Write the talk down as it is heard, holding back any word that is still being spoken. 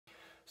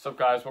What's up,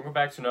 guys? Welcome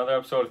back to another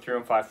episode of 3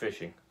 on 5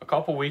 Fishing. A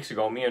couple weeks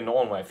ago, me and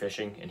Nolan went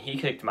fishing, and he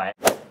kicked my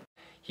ass.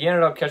 He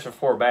ended up catching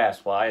 4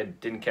 bass, while I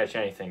didn't catch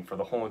anything for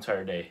the whole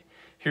entire day.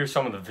 Here's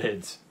some of the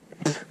vids.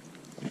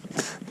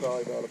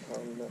 Probably about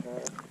 1.5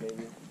 pounds,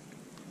 maybe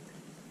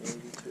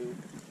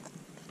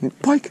 2.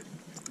 Pike!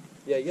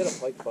 Yeah, you get a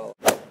pike follow.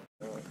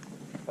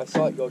 I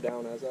saw it go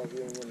down as I was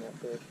reeling in that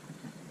fish.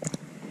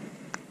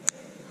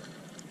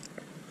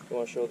 You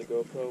want to show the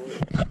GoPro?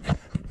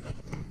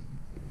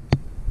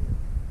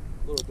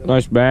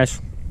 Nice bass.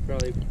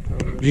 Probably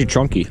He's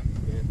chunky. Yeah.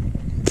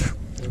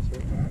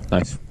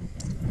 Nice.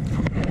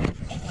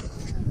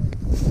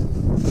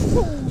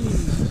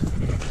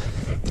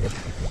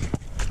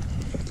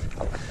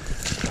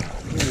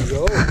 There you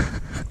go.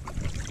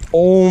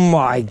 Oh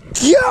my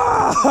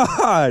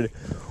god!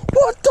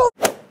 What the?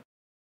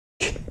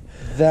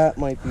 That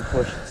might be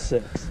pushing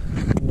 6.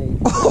 Maybe.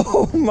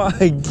 Oh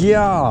my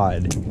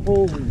god!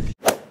 Holy.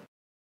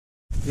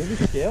 You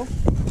have a scale?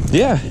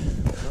 Yeah.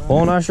 Well,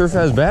 I'm not sure if it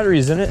has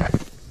batteries in it.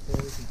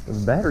 If the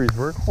batteries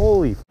work.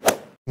 Holy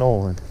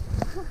Nolan.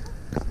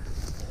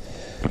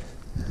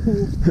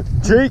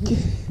 Jake!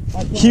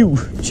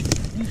 Huge!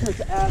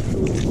 These are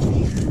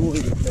absolutely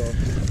destroyed though.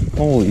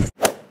 Holy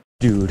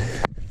dude.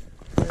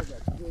 There's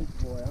that big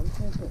boy. I'm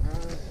thinking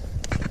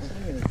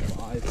it's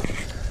 5.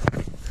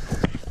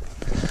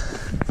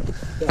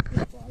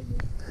 Definitely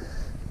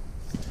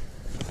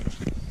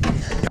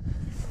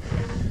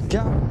 5.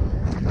 God.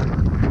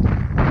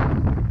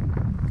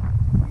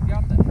 You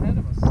got the head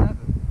of a 7.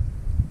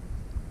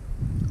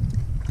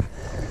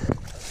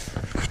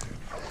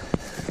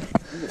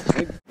 He's a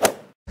big.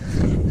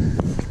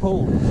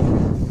 Holy.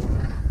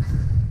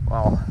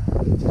 Wow.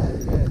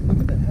 Yeah, look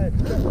at the head.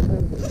 You got the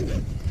head of a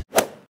 7.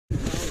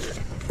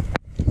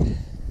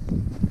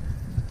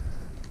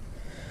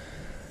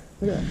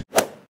 Look at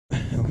that.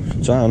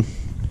 It's on.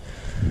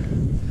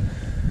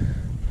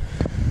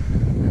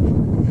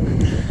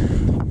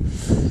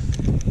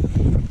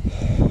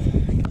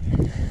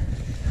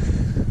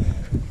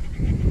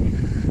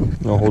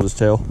 No, hold his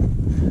tail.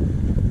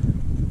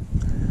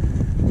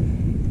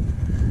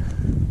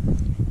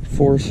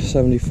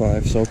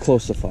 475, so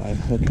close to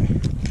 5. Okay.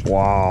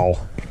 Wow.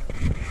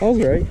 I was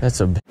right. That's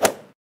a big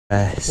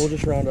bass. We'll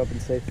just round up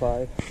and say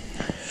 5.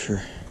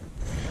 Sure.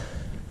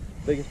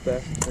 Biggest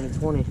bass in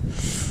 2020.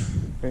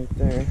 Right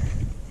there.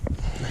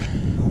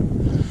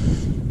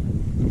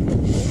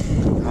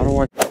 How do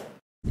I?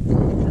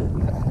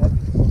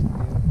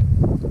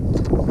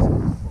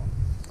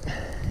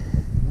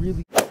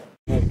 Really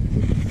heavy.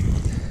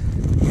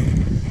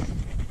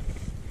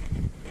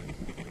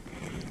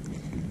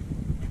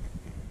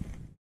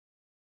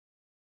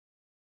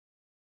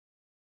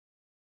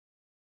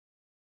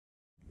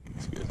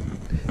 That's good.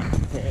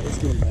 Alright, let's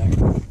get him back.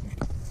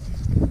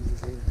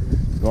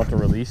 You want the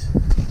release?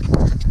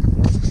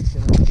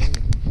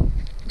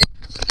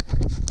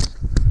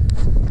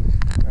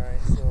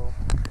 Alright, so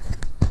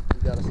we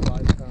got a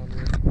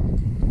 5-pounder.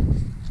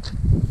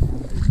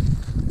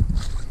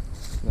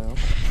 No.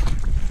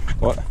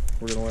 What?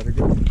 We're gonna let her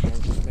go. I was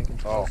just making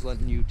sure. I was Oh.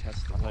 letting you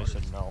test the I water.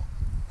 said no.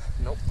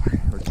 Nope.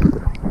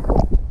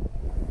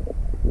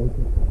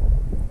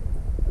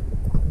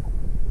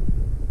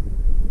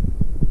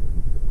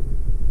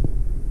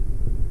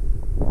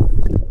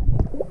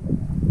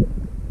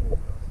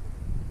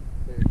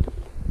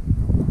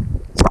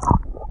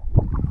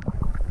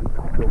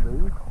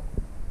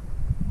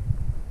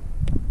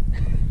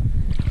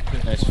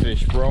 Nice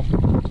fish, bro.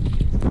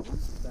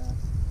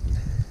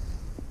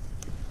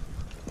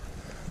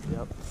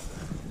 Yep.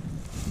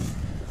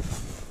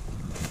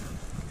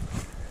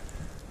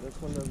 This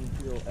one doesn't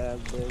feel as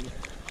big.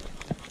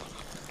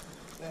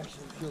 It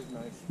actually feels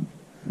nice.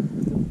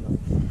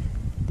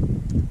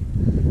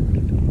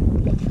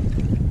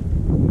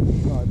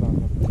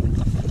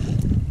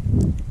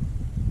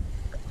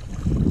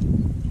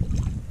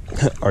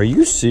 Are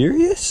you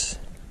serious?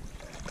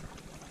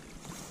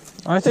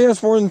 I think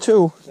that's more than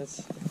 2.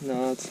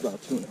 No, it's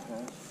about 2.5.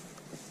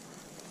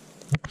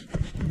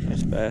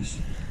 Nice bass.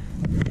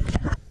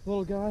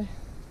 Little guy.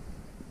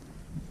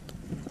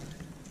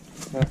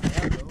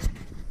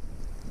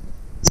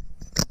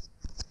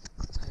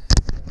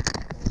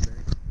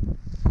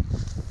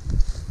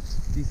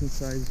 Decent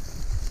size.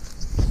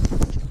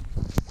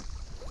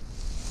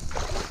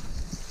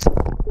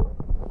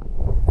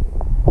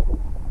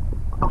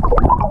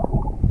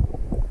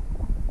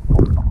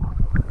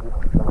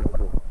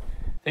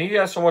 Thank you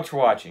guys so much for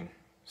watching.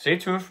 Stay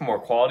tuned for more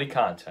quality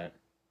content.